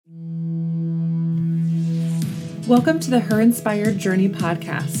Welcome to the Her Inspired Journey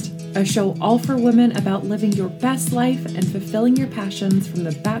podcast, a show all for women about living your best life and fulfilling your passions from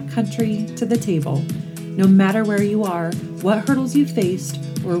the backcountry to the table. No matter where you are, what hurdles you faced,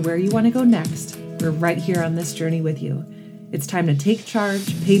 or where you want to go next, we're right here on this journey with you. It's time to take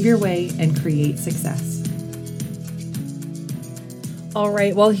charge, pave your way, and create success. All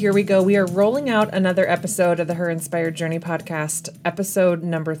right, well, here we go. We are rolling out another episode of the Her Inspired Journey podcast, episode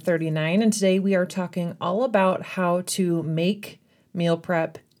number 39. And today we are talking all about how to make meal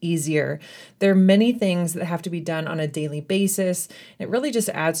prep easier. There are many things that have to be done on a daily basis. It really just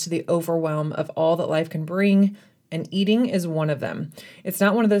adds to the overwhelm of all that life can bring, and eating is one of them. It's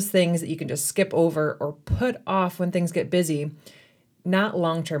not one of those things that you can just skip over or put off when things get busy. Not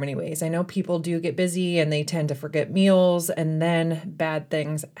long-term anyways. I know people do get busy and they tend to forget meals and then bad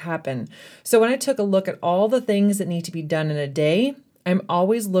things happen. So when I took a look at all the things that need to be done in a day, I'm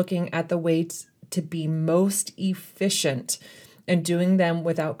always looking at the ways to be most efficient and doing them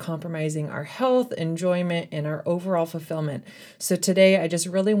without compromising our health, enjoyment, and our overall fulfillment. So today I just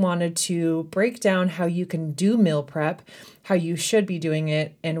really wanted to break down how you can do meal prep, how you should be doing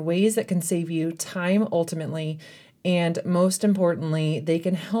it, and ways that can save you time ultimately. And most importantly, they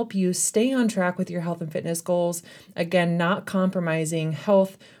can help you stay on track with your health and fitness goals. Again, not compromising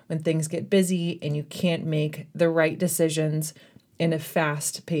health when things get busy and you can't make the right decisions in a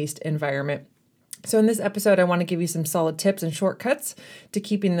fast-paced environment. So in this episode, I want to give you some solid tips and shortcuts to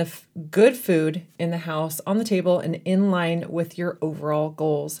keeping the good food in the house, on the table, and in line with your overall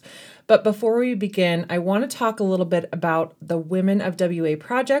goals. But before we begin, I want to talk a little bit about the Women of WA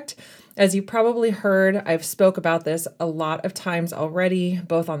project. As you probably heard, I've spoke about this a lot of times already,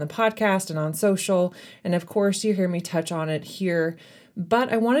 both on the podcast and on social. And of course, you hear me touch on it here.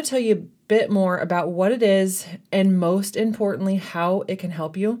 But I want to tell you a bit more about what it is and most importantly, how it can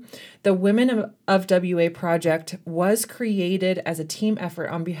help you. The Women of WA project was created as a team effort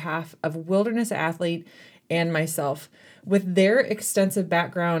on behalf of Wilderness Athlete and myself. With their extensive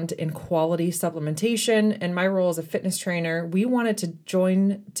background in quality supplementation and my role as a fitness trainer, we wanted to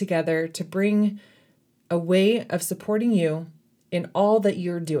join together to bring a way of supporting you in all that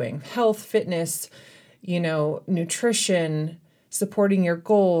you're doing. Health, fitness, nutrition, supporting your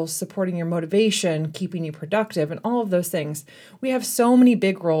goals, supporting your motivation, keeping you productive, and all of those things. We have so many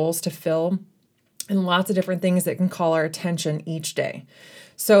big roles to fill and lots of different things that can call our attention each day.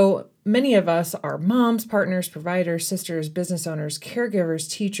 So many of us are moms, partners, providers, sisters, business owners, caregivers,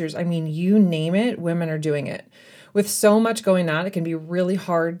 teachers. I mean, you name it, women are doing it. With so much going on, it can be really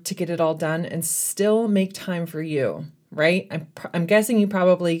hard to get it all done and still make time for you, right? I'm guessing you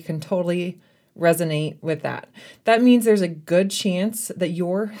probably can totally resonate with that. That means there's a good chance that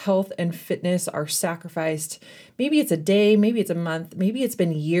your health and fitness are sacrificed. Maybe it's a day, maybe it's a month, maybe it's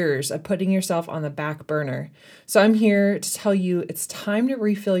been years of putting yourself on the back burner. So I'm here to tell you it's time to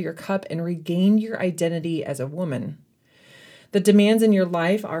refill your cup and regain your identity as a woman. The demands in your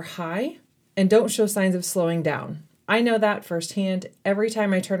life are high and don't show signs of slowing down. I know that firsthand. Every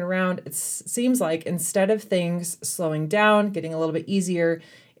time I turn around, it seems like instead of things slowing down, getting a little bit easier,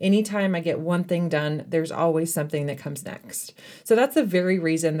 anytime I get one thing done, there's always something that comes next. So that's the very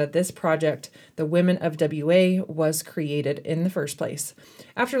reason that this project, the Women of WA, was created in the first place.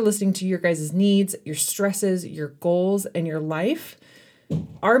 After listening to your guys' needs, your stresses, your goals, and your life,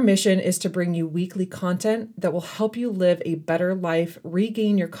 our mission is to bring you weekly content that will help you live a better life,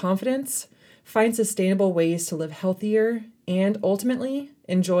 regain your confidence, find sustainable ways to live healthier, and ultimately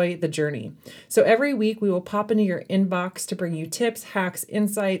enjoy the journey. So every week we will pop into your inbox to bring you tips, hacks,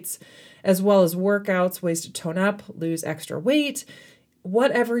 insights, as well as workouts, ways to tone up, lose extra weight.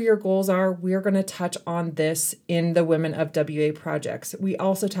 Whatever your goals are, we're going to touch on this in the Women of WA projects. We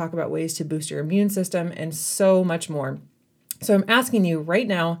also talk about ways to boost your immune system and so much more. So I'm asking you right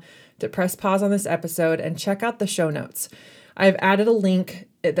now to press pause on this episode and check out the show notes. I've added a link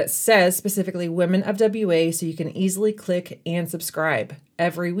that says specifically Women of WA so you can easily click and subscribe.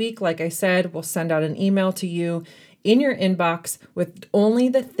 Every week, like I said, we'll send out an email to you in your inbox with only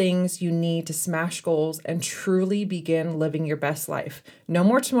the things you need to smash goals and truly begin living your best life. No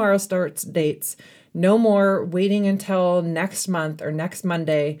more tomorrow starts dates. No more waiting until next month or next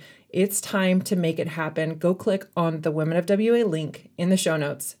Monday. It's time to make it happen. Go click on the Women of WA link in the show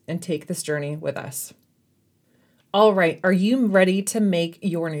notes and take this journey with us. All right, are you ready to make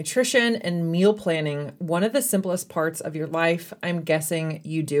your nutrition and meal planning one of the simplest parts of your life? I'm guessing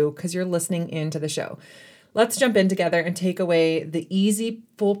you do because you're listening into the show. Let's jump in together and take away the easy,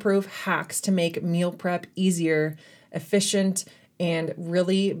 foolproof hacks to make meal prep easier, efficient, and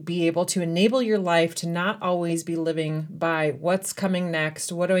really be able to enable your life to not always be living by what's coming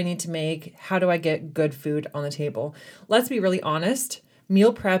next, what do I need to make, how do I get good food on the table. Let's be really honest.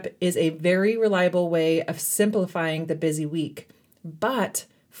 Meal prep is a very reliable way of simplifying the busy week, but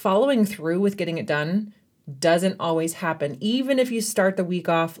following through with getting it done doesn't always happen. Even if you start the week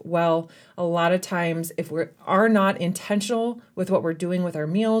off well, a lot of times if we are not intentional with what we're doing with our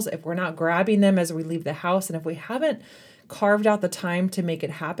meals, if we're not grabbing them as we leave the house, and if we haven't carved out the time to make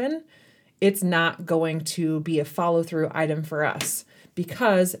it happen, it's not going to be a follow-through item for us.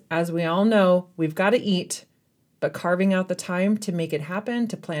 Because as we all know, we've got to eat, but carving out the time to make it happen,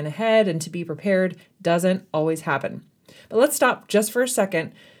 to plan ahead and to be prepared doesn't always happen. But let's stop just for a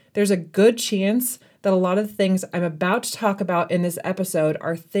second. There's a good chance that a lot of the things I'm about to talk about in this episode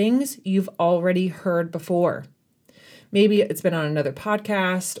are things you've already heard before. Maybe it's been on another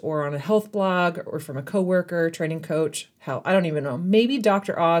podcast or on a health blog or from a coworker, training coach. Hell, I don't even know. Maybe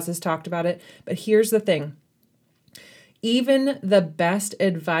Dr. Oz has talked about it, but here's the thing. Even the best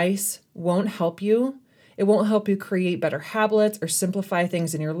advice won't help you. It won't help you create better habits or simplify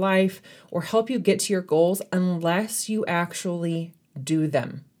things in your life or help you get to your goals unless you actually do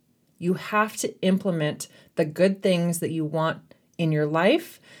them. You have to implement the good things that you want in your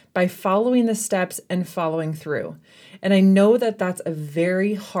life by following the steps and following through. And I know that that's a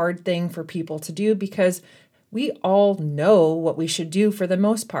very hard thing for people to do because we all know what we should do for the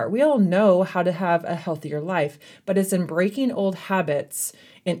most part. We all know how to have a healthier life, but it's in breaking old habits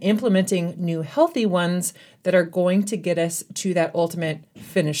and implementing new healthy ones that are going to get us to that ultimate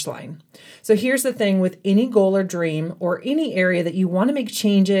finish line. So here's the thing with any goal or dream or any area that you want to make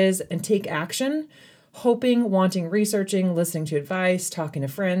changes and take action, hoping, wanting, researching, listening to advice, talking to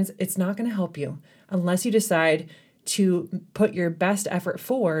friends, it's not going to help you unless you decide to put your best effort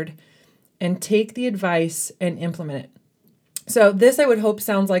forward and take the advice and implement it. So this, I would hope,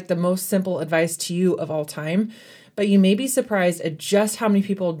 sounds like the most simple advice to you of all time, but you may be surprised at just how many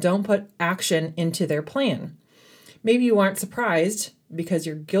people don't put action into their plan. Maybe you aren't surprised because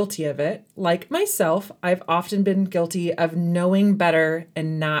you're guilty of it. Like myself, I've often been guilty of knowing better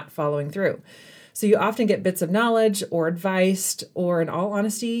and not following through. So you often get bits of knowledge or advice, or in all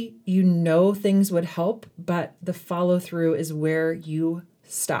honesty, you know things would help, but the follow through is where you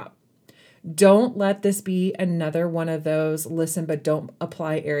stop. Don't let this be another one of those listen but don't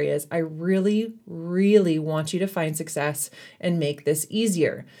apply areas. I really, really want you to find success and make this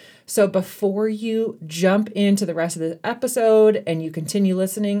easier. So before you jump into the rest of the episode and you continue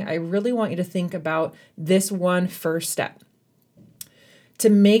listening, I really want you to think about this one first step. To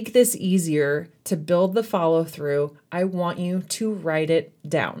make this easier, to build the follow through, I want you to write it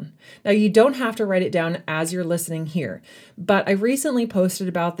down. Now, you don't have to write it down as you're listening here, but I recently posted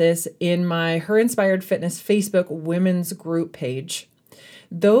about this in my Her Inspired Fitness Facebook women's group page.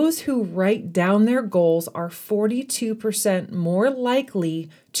 Those who write down their goals are 42% more likely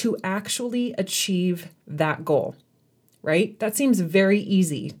to actually achieve that goal, right? That seems very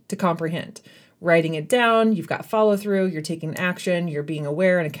easy to comprehend. Writing it down, you've got follow through, you're taking action, you're being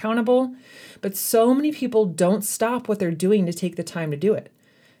aware and accountable. But so many people don't stop what they're doing to take the time to do it.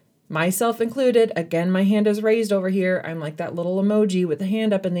 Myself included. Again, my hand is raised over here. I'm like that little emoji with the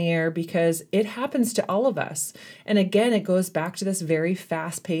hand up in the air because it happens to all of us. And again, it goes back to this very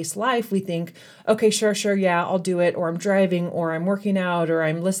fast-paced life. We think, okay, sure, yeah, I'll do it. Or I'm driving, or I'm working out, or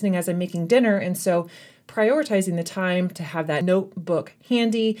I'm listening as I'm making dinner. And so prioritizing the time to have that notebook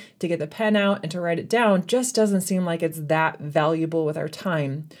handy, to get the pen out and to write it down just doesn't seem like it's that valuable with our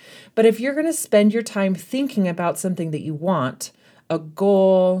time. But if you're going to spend your time thinking about something that you want, a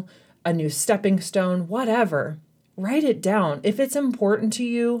goal, a new stepping stone, whatever, write it down. If it's important to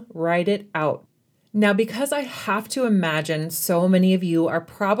you, write it out. Now, because I have to imagine so many of you are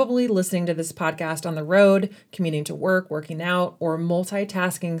probably listening to this podcast on the road, commuting to work, working out, or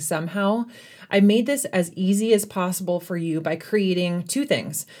multitasking somehow, I made this as easy as possible for you by creating two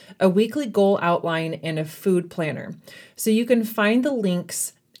things, a weekly goal outline and a food planner. So you can find the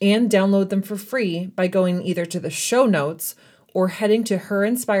links and download them for free by going either to the show notes or heading to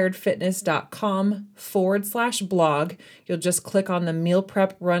herinspiredfitness.com/blog. You'll just click on the meal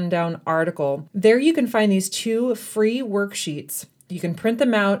prep rundown article. There you can find these two free worksheets. You can print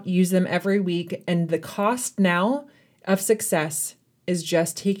them out, use them every week, and the cost now of success is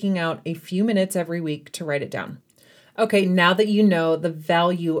just taking out a few minutes every week to write it down. Okay, now that you know the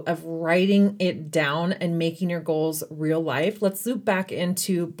value of writing it down and making your goals real life, let's loop back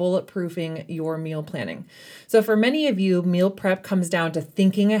into bulletproofing your meal planning. So for many of you, meal prep comes down to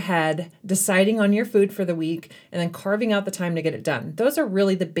thinking ahead, deciding on your food for the week, and then carving out the time to get it done. Those are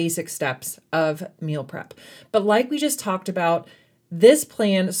really the basic steps of meal prep. But like we just talked about, This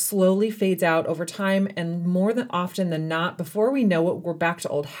plan slowly fades out over time, and more than often than not, before we know it, we're back to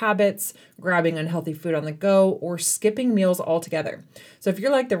old habits, grabbing unhealthy food on the go, or skipping meals altogether. So if you're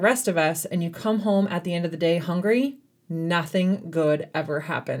like the rest of us and you come home at the end of the day hungry, nothing good ever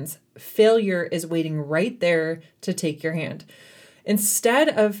happens. Failure is waiting right there to take your hand. Instead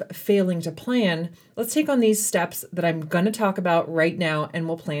of failing to plan, let's take on these steps that I'm going to talk about right now, and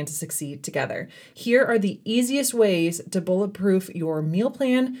we'll plan to succeed together. Here are the easiest ways to bulletproof your meal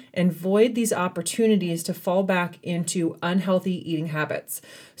plan and avoid these opportunities to fall back into unhealthy eating habits.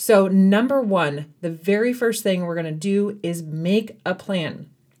 So, number one, the very first thing we're going to do is make a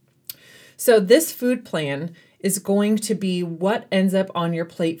plan. So this food plan is going to be what ends up on your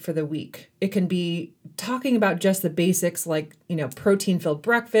plate for the week. It can be talking about just the basics like, protein-filled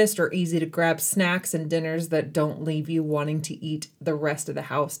breakfast or easy to grab snacks and dinners that don't leave you wanting to eat the rest of the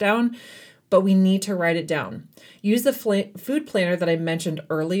house down. But we need to write it down. Use the food planner that I mentioned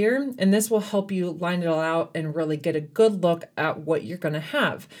earlier, and this will help you line it all out and really get a good look at what you're going to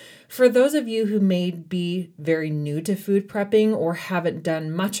have. For those of you who may be very new to food prepping or haven't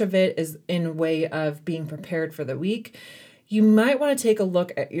done much of it as in way of being prepared for the week, you might want to take a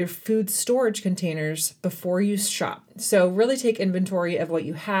look at your food storage containers before you shop. So really take inventory of what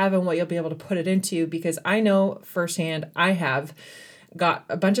you have and what you'll be able to put it into, because I know firsthand I have got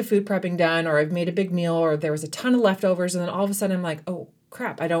a bunch of food prepping done, or I've made a big meal, or there was a ton of leftovers, and then all of a sudden I'm like, oh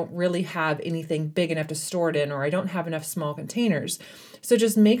crap, I don't really have anything big enough to store it in, or I don't have enough small containers. So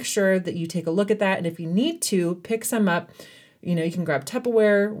just make sure that you take a look at that, and if you need to, pick some up. You can grab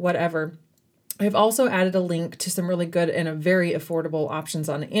Tupperware, whatever. I've also added a link to some really good and a very affordable options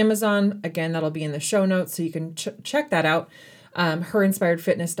on Amazon. Again, that'll be in the show notes, so you can check that out.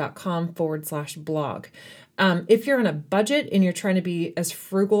 herinspiredfitness.com/blog. If you're on a budget and you're trying to be as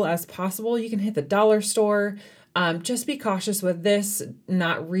frugal as possible, you can hit the dollar store. Just be cautious with this,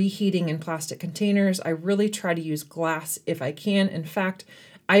 not reheating in plastic containers. I really try to use glass if I can. In fact,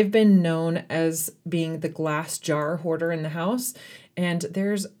 I've been known as being the glass jar hoarder in the house, and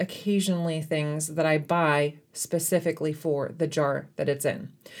there's occasionally things that I buy specifically for the jar that it's in.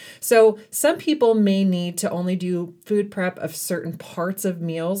 So some people may need to only do food prep of certain parts of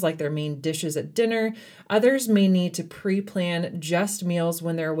meals, like their main dishes at dinner. Others may need to pre-plan just meals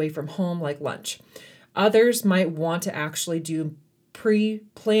when they're away from home, like lunch. Others might want to actually do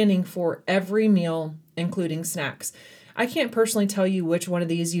pre-planning for every meal, including snacks. I can't personally tell you which one of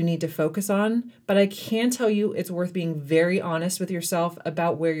these you need to focus on, but I can tell you it's worth being very honest with yourself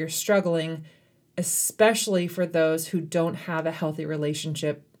about where you're struggling, especially for those who don't have a healthy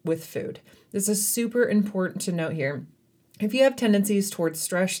relationship with food. This is super important to note here. If you have tendencies towards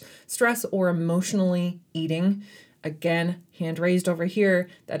stress or emotionally eating, again, hand raised over here,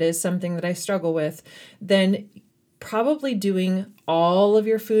 that is something that I struggle with, then probably doing all of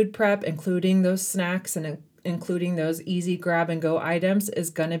your food prep, including those snacks and including those easy grab and go items, is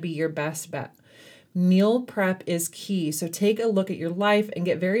going to be your best bet. Meal prep is key. So take a look at your life and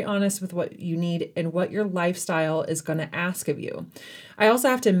get very honest with what you need and what your lifestyle is going to ask of you. I also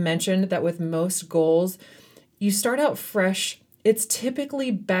have to mention that with most goals, you start out fresh. It's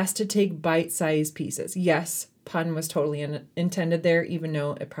typically best to take bite-sized pieces. Yes, pun was totally intended there, even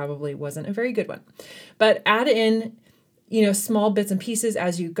though it probably wasn't a very good one. But add in, small bits and pieces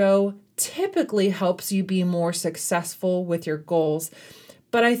as you go. Typically helps you be more successful with your goals.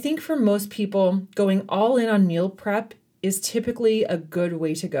 But I think for most people, going all in on meal prep is typically a good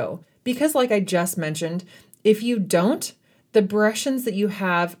way to go. Because like I just mentioned, if you don't, the aggressions that you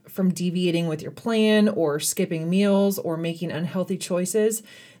have from deviating with your plan or skipping meals or making unhealthy choices,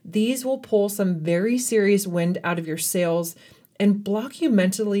 these will pull some very serious wind out of your sails and block you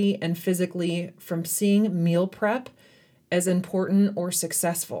mentally and physically from seeing meal prep as important or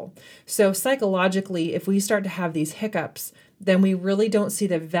successful. So psychologically, if we start to have these hiccups, then we really don't see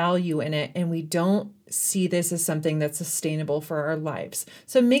the value in it, and we don't see this as something that's sustainable for our lives.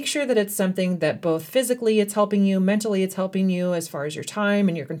 So make sure that it's something that both physically it's helping you, mentally it's helping you as far as your time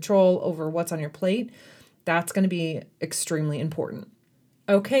and your control over what's on your plate. That's going to be extremely important.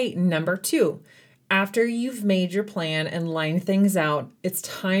 Okay, number 2. After you've made your plan and lined things out, it's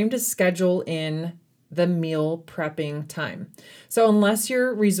time to schedule in the meal prepping time. So unless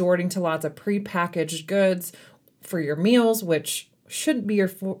you're resorting to lots of prepackaged goods for your meals, which shouldn't be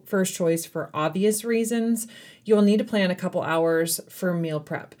your first choice for obvious reasons, you'll need to plan a couple hours for meal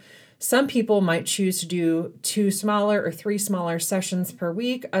prep. Some people might choose to do 2 smaller or 3 smaller sessions per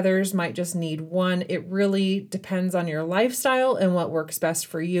week. Others might just need 1. It really depends on your lifestyle and what works best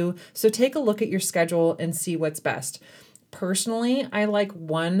for you. So take a look at your schedule and see what's best. Personally, I like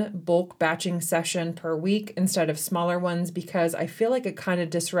one bulk batching session per week instead of smaller ones because I feel like it kind of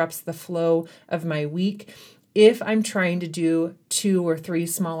disrupts the flow of my week if I'm trying to do 2 or 3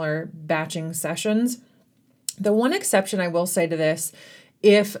 smaller batching sessions. The one exception I will say to this,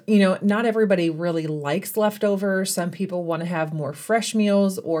 if, not everybody really likes leftovers, some people want to have more fresh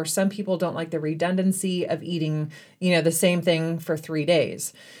meals, or some people don't like the redundancy of eating, the same thing for 3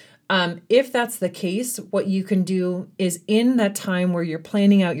 days. If that's the case, what you can do is in that time where you're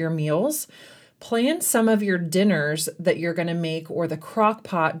planning out your meals, plan some of your dinners that you're going to make, or the crock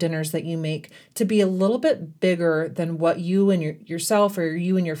pot dinners that you make, to be a little bit bigger than what you and yourself or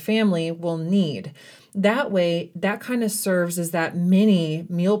you and your family will need. That way, that kind of serves as that mini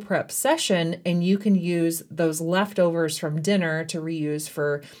meal prep session, and you can use those leftovers from dinner to reuse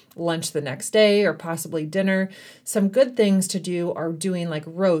for lunch the next day or possibly dinner. Some good things to do are doing like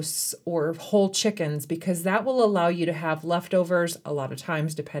roasts or whole chickens, because that will allow you to have leftovers a lot of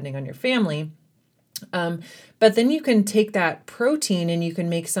times, depending on your family. But then you can take that protein and you can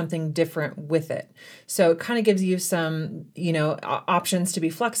make something different with it. So it kind of gives you some, options to be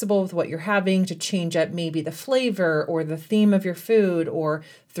flexible with what you're having, to change up maybe the flavor or the theme of your food, or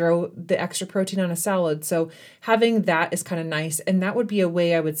throw the extra protein on a salad. So having that is kind of nice. And that would be a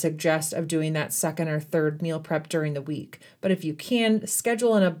way I would suggest of doing that second or third meal prep during the week. But if you can,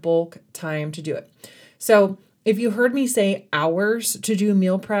 schedule in a bulk time to do it. So if you heard me say hours to do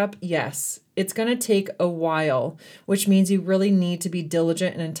meal prep, yes, it's going to take a while, which means you really need to be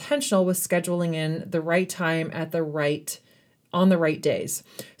diligent and intentional with scheduling in the right time on the right days.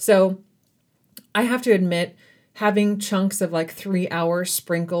 So I have to admit, having chunks of like 3 hours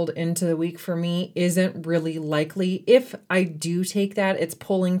sprinkled into the week for me isn't really likely. If I do take that, it's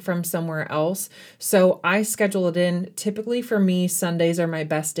pulling from somewhere else. So I schedule it in. Typically for me, Sundays are my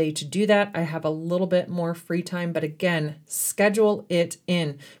best day to do that. I have a little bit more free time, but again, schedule it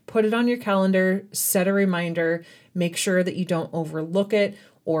in. Put it on your calendar, set a reminder, make sure that you don't overlook it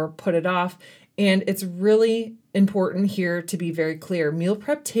or put it off. And it's really important here to be very clear. Meal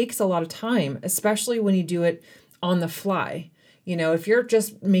prep takes a lot of time, especially when you do it on the fly. If you're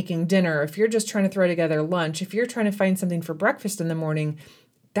just making dinner, if you're just trying to throw together lunch, if you're trying to find something for breakfast in the morning,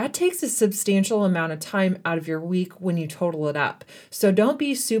 that takes a substantial amount of time out of your week when you total it up. So don't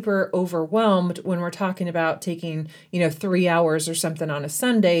be super overwhelmed when we're talking about taking, 3 hours or something on a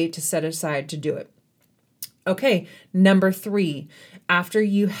Sunday to set aside to do it. Okay, number 3, after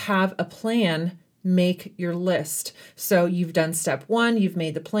you have a plan, make your list. So you've done step 1, you've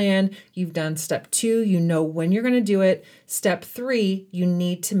made the plan, you've done step 2, you know when you're going to do it. Step 3, you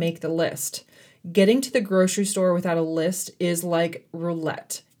need to make the list. Getting to the grocery store without a list is like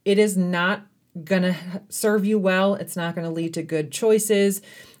roulette. It is not going to serve you well. It's not going to lead to good choices.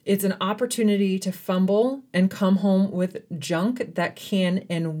 It's an opportunity to fumble and come home with junk that can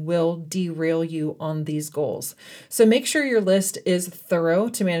and will derail you on these goals. So make sure your list is thorough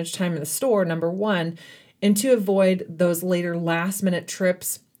to manage time in the store, number 1, and to avoid those later last minute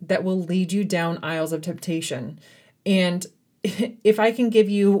trips that will lead you down aisles of temptation. And if I can give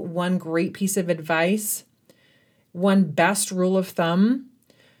you one great piece of advice, one best rule of thumb,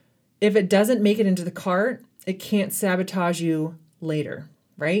 if it doesn't make it into the cart, it can't sabotage you later.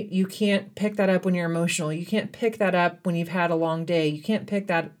 Right? You can't pick that up when you're emotional. You can't pick that up when you've had a long day. You can't pick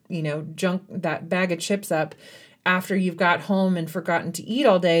that, that bag of chips up after you've got home and forgotten to eat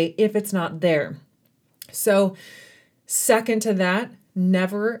all day if it's not there. So second to that,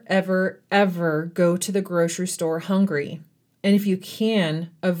 never, ever, ever go to the grocery store hungry. And if you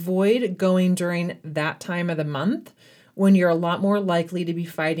can, avoid going during that time of the month when you're a lot more likely to be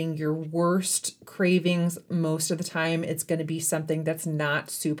fighting your worst cravings. Most of the time, it's going to be something that's not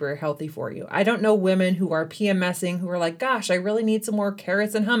super healthy for you. I don't know women who are PMSing who are like, gosh, I really need some more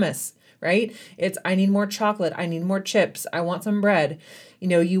carrots and hummus, right? I need more chocolate. I need more chips. I want some bread.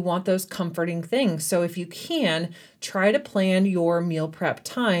 You want those comforting things. So if you can, try to plan your meal prep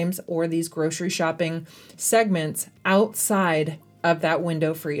times or these grocery shopping segments outside of that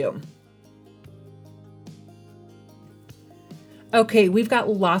window for you. Okay, we've got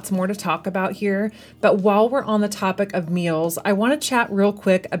lots more to talk about here, but while we're on the topic of meals, I want to chat real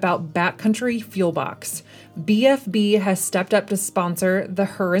quick about Backcountry Fuel Box. BFB has stepped up to sponsor the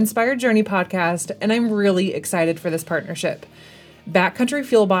Her Inspired Journey podcast, and I'm really excited for this partnership. Backcountry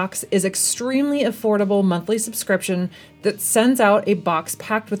Fuel Box is extremely affordable monthly subscription that sends out a box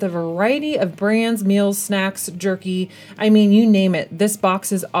packed with a variety of brands, meals, snacks, jerky. I mean, you name it. This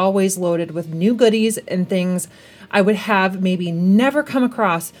box is always loaded with new goodies and things I would have maybe never come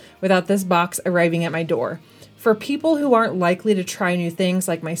across without this box arriving at my door. For people who aren't likely to try new things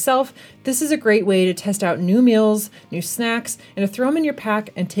like myself, this is a great way to test out new meals, new snacks, and to throw them in your pack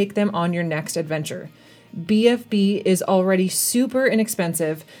and take them on your next adventure. BFB is already super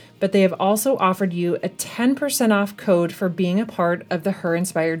inexpensive, but they have also offered you a 10% off code for being a part of the Her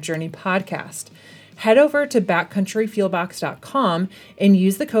Inspired Journey podcast. Head over to backcountryfuelbox.com and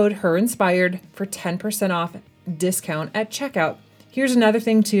use the code HERINSPIRED for 10% off discount at checkout. Here's another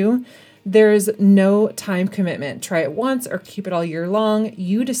thing too. There's no time commitment. Try it once or keep it all year long.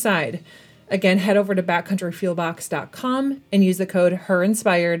 You decide. Again, head over to backcountryfuelbox.com and use the code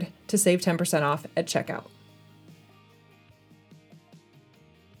HERINSPIRED to save 10% off at checkout.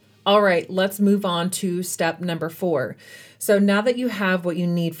 All right, let's move on to step number 4. So now that you have what you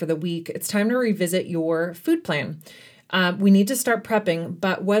need for the week, it's time to revisit your food plan. We need to start prepping,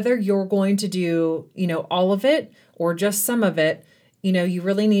 but whether you're going to do, all of it or just some of it, you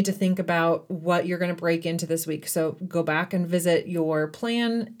really need to think about what you're going to break into this week. So go back and visit your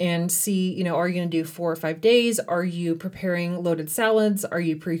plan and see, are you going to do 4 or 5 days? Are you preparing loaded salads? Are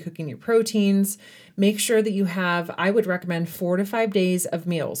you pre-cooking your proteins? Make sure that you have, I would recommend 4 to 5 days of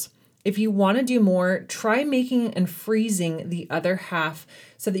meals. If you want to do more, try making and freezing the other half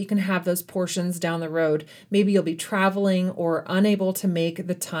so that you can have those portions down the road. Maybe you'll be traveling or unable to make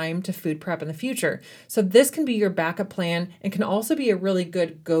the time to food prep in the future. So this can be your backup plan and can also be a really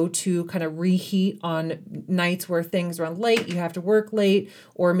good go-to kind of reheat on nights where things run late, you have to work late,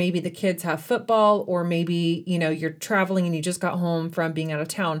 or maybe the kids have football, or maybe, you're traveling and you just got home from being out of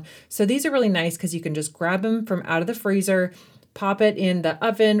town. So these are really nice because you can just grab them from out of the freezer, pop it in the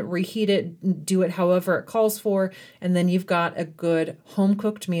oven, reheat it, do it however it calls for, and then you've got a good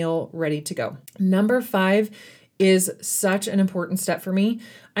home-cooked meal ready to go. Number 5 is such an important step for me.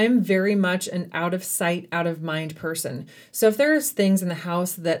 I'm very much an out of sight, out of mind person. So if there's things in the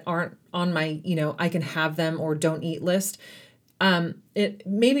house that aren't on my, I can have them or don't eat list,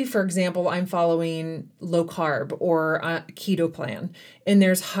 maybe, for example, I'm following low carb or a keto plan, and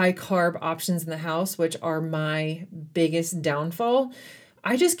there's high carb options in the house, which are my biggest downfall.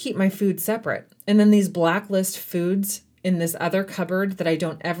 I just keep my food separate. And then these blacklist foods in this other cupboard that I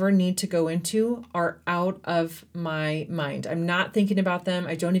don't ever need to go into are out of my mind. I'm not thinking about them.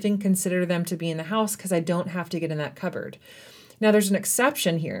 I don't even consider them to be in the house because I don't have to get in that cupboard. Now, there's an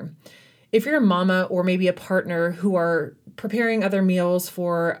exception here. If you're a mama or maybe a partner who are preparing other meals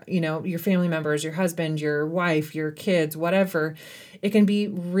for, your family members, your husband, your wife, your kids, whatever, it can be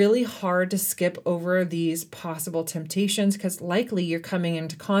really hard to skip over these possible temptations because likely you're coming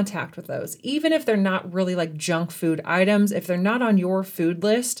into contact with those. Even if they're not really like junk food items, if they're not on your food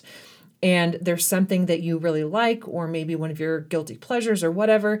list and there's something that you really like, or maybe one of your guilty pleasures or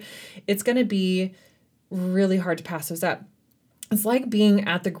whatever, it's going to be really hard to pass those up. It's like being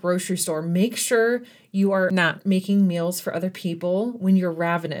at the grocery store. Make sure you are not making meals for other people when you're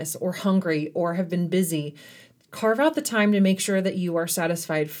ravenous or hungry or have been busy. Carve out the time to make sure that you are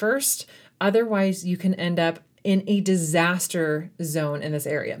satisfied first. Otherwise, you can end up in a disaster zone in this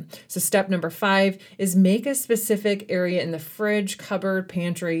area. So step number 5 is make a specific area in the fridge, cupboard,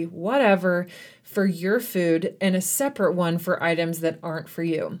 pantry, whatever, for your food and a separate one for items that aren't for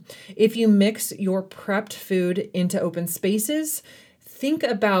you. If you mix your prepped food into open spaces, think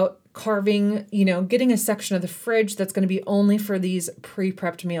about carving, getting a section of the fridge that's going to be only for these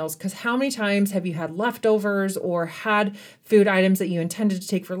pre-prepped meals. Because how many times have you had leftovers or had food items that you intended to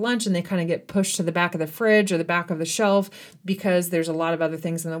take for lunch and they kind of get pushed to the back of the fridge or the back of the shelf because there's a lot of other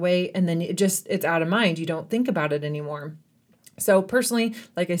things in the way, and then it's out of mind. You don't think about it anymore. So personally,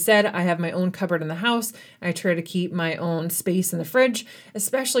 like I said, I have my own cupboard in the house. I try to keep my own space in the fridge,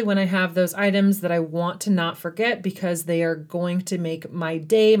 especially when I have those items that I want to not forget because they are going to make my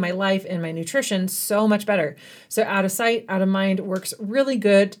day, my life, and my nutrition so much better. So out of sight, out of mind works really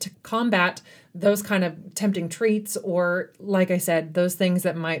good to combat those kind of tempting treats or, like I said, those things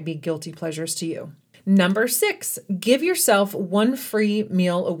that might be guilty pleasures to you. Number 6, give yourself one free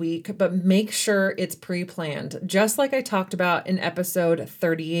meal a week, but make sure it's pre-planned. Just like I talked about in episode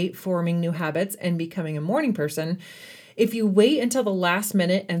 38, Forming New Habits and Becoming a Morning Person, if you wait until the last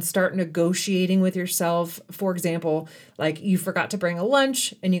minute and start negotiating with yourself, for example, like you forgot to bring a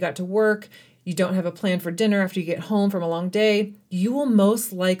lunch and you got to work, you don't have a plan for dinner after you get home from a long day, you will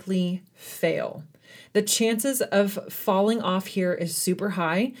most likely fail. The chances of falling off here is super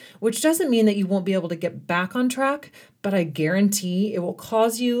high, which doesn't mean that you won't be able to get back on track, but I guarantee it will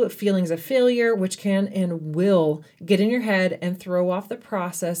cause you feelings of failure, which can and will get in your head and throw off the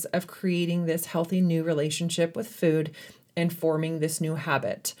process of creating this healthy new relationship with food and forming this new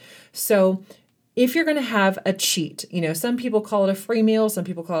habit. So If you're going to have a cheat, some people call it a free meal, some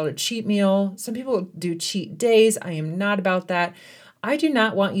people call it a cheat meal, some people do cheat days. I am not about that. I do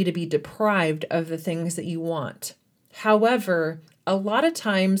not want you to be deprived of the things that you want. However, a lot of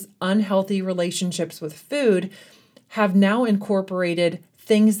times unhealthy relationships with food have now incorporated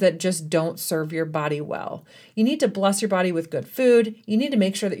things that just don't serve your body well. You need to bless your body with good food. You need to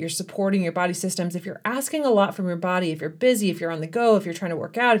make sure that you're supporting your body systems. If you're asking a lot from your body, if you're busy, if you're on the go, if you're trying to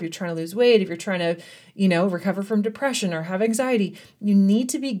work out, if you're trying to lose weight, if you're trying to, recover from depression or have anxiety, you need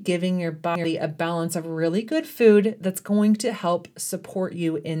to be giving your body a balance of really good food that's going to help support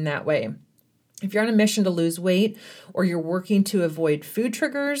you in that way. If you're on a mission to lose weight or you're working to avoid food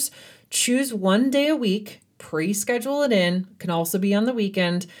triggers, choose one day a week, pre-schedule it in, can also be on the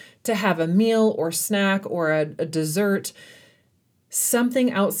weekend, to have a meal or snack or a dessert,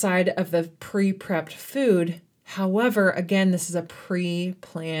 something outside of the pre-prepped food. However, again, this is a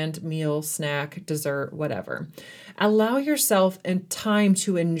pre-planned meal, snack, dessert, whatever. Allow yourself and time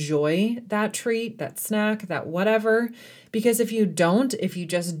to enjoy that treat, that snack, that whatever. Because if you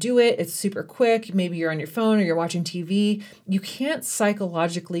just do it, it's super quick. Maybe you're on your phone or you're watching TV. You can't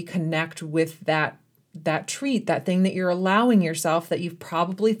psychologically connect with that treat, that thing that you're allowing yourself that you've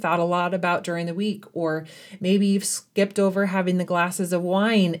probably thought a lot about during the week, or maybe you've skipped over having the glasses of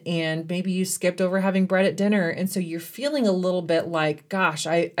wine, and maybe you skipped over having bread at dinner. And so you're feeling a little bit like, gosh,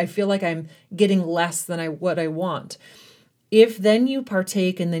 I feel like I'm getting less than what I want. If then you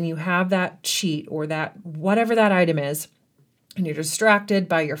partake and then you have that cheat or that whatever that item is, and you're distracted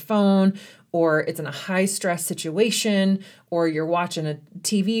by your phone, or it's in a high stress situation, or you're watching a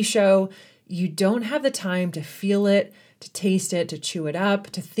TV show, you don't have the time to feel it, to taste it, to chew it up,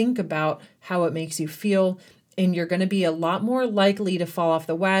 to think about how it makes you feel. And you're going to be a lot more likely to fall off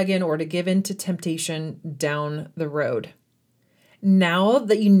the wagon or to give in to temptation down the road. Now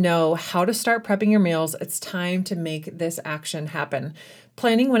that you know how to start prepping your meals, it's time to make this action happen.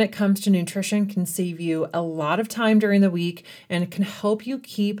 Planning when it comes to nutrition can save you a lot of time during the week and it can help you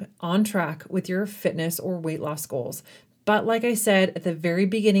keep on track with your fitness or weight loss goals. But like I said at the very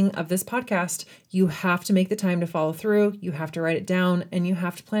beginning of this podcast, you have to make the time to follow through, you have to write it down, and you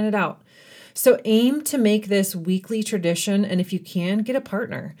have to plan it out. So aim to make this weekly tradition, and if you can, get a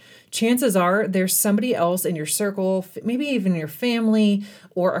partner. Chances are there's somebody else in your circle, maybe even your family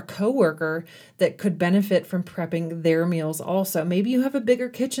or a coworker that could benefit from prepping their meals also. Maybe you have a bigger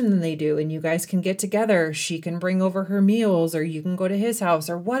kitchen than they do and you guys can get together. She can bring over her meals or you can go to his house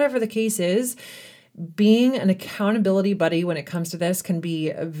or whatever the case is. Being an accountability buddy when it comes to this can be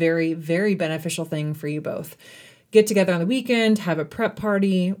a very, very beneficial thing for you both. Get together on the weekend, have a prep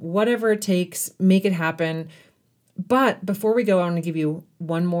party, whatever it takes, make it happen. But before we go, I want to give you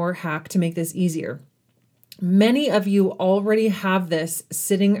one more hack to make this easier. Many of you already have this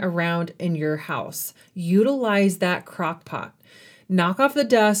sitting around in your house. Utilize that crock pot. Knock off the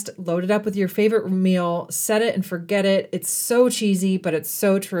dust, load it up with your favorite meal, set it and forget it. It's so cheesy, but it's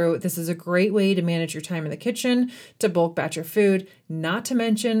so true. This is a great way to manage your time in the kitchen, to bulk batch your food. Not to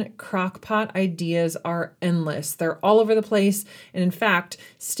mention, crock pot ideas are endless. They're all over the place. And in fact,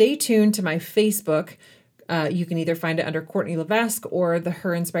 stay tuned to my Facebook. You can either find it under Courtney Levesque or the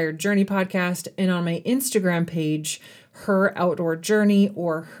Her Inspired Journey podcast. And on my Instagram page, Her Outdoor Journey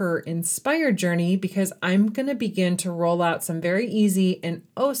or Her Inspired Journey, because I'm going to begin to roll out some very easy and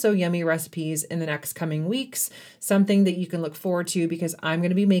oh so yummy recipes in the next coming weeks. Something that you can look forward to because I'm going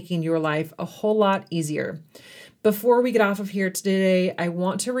to be making your life a whole lot easier. Before we get off of here today, I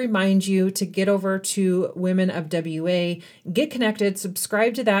want to remind you to get over to Women of WA, get connected,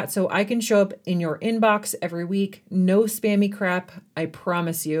 subscribe to that so I can show up in your inbox every week. No spammy crap, I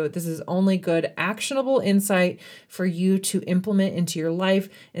promise you. This is only good, actionable insight for you to implement into your life.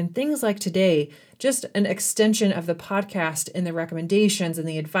 And things like today, just an extension of the podcast and the recommendations and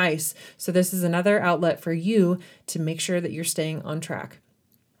the advice. So this is another outlet for you to make sure that you're staying on track.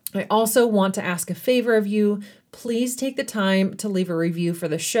 I also want to ask a favor of you. Please take the time to leave a review for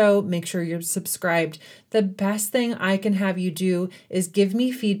the show. Make sure you're subscribed. The best thing I can have you do is give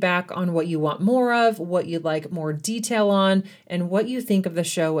me feedback on what you want more of, what you'd like more detail on, and what you think of the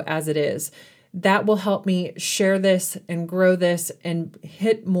show as it is. That will help me share this and grow this and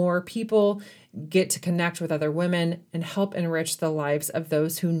hit more people, get to connect with other women, and help enrich the lives of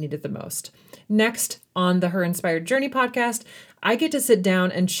those who need it the most. Next, on the Her Inspired Journey podcast, I get to sit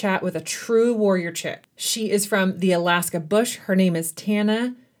down and chat with a true warrior chick. She is from the Alaska bush. Her name is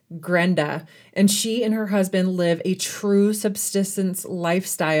Tana Grenda, and she and her husband live a true subsistence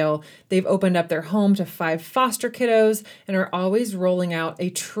lifestyle. They've opened up their home to 5 foster kiddos and are always rolling out a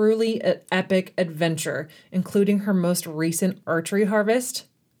truly epic adventure, including her most recent archery harvest.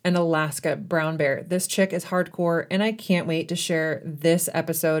 an Alaska brown bear. This chick is hardcore, and I can't wait to share this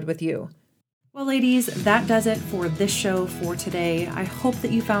episode with you. Well, ladies, that does it for this show for today. I hope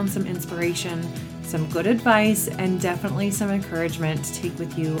that you found some inspiration, some good advice, and definitely some encouragement to take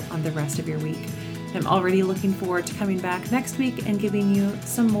with you on the rest of your week. I'm already looking forward to coming back next week and giving you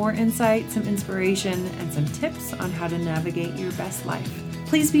some more insight, some inspiration, and some tips on how to navigate your best life.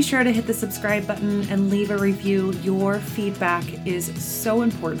 Please be sure to hit the subscribe button and leave a review. Your feedback is so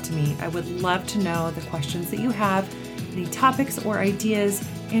important to me. I would love to know the questions that you have, any topics or ideas,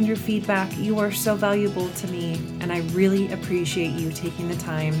 and your feedback. You are so valuable to me, and I really appreciate you taking the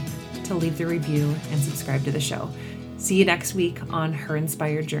time to leave the review and subscribe to the show. See you next week on Her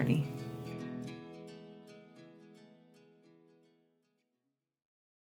Inspired Journey.